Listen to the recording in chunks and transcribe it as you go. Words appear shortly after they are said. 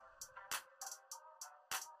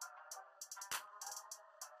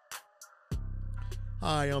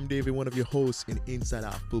Hi, I'm David, one of your hosts in Inside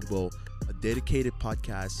Out Football, a dedicated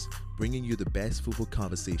podcast bringing you the best football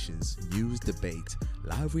conversations, news, debate,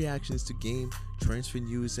 live reactions to game, transfer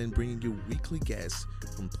news, and bringing you weekly guests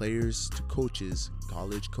from players to coaches,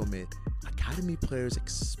 college commit, academy players,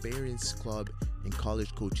 experienced club, and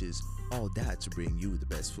college coaches, all that to bring you the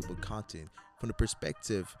best football content from the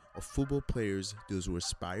perspective of football players, those who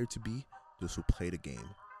aspire to be, those who play the game,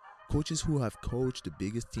 coaches who have coached the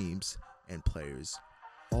biggest teams, and players.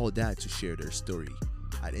 All that to share their story.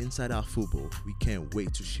 At Inside Out Football, we can't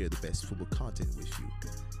wait to share the best football content with you.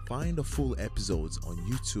 Find the full episodes on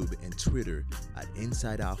YouTube and Twitter at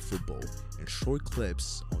Inside Out Football and short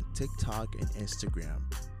clips on TikTok and Instagram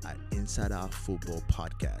at Inside Out Football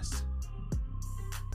Podcast.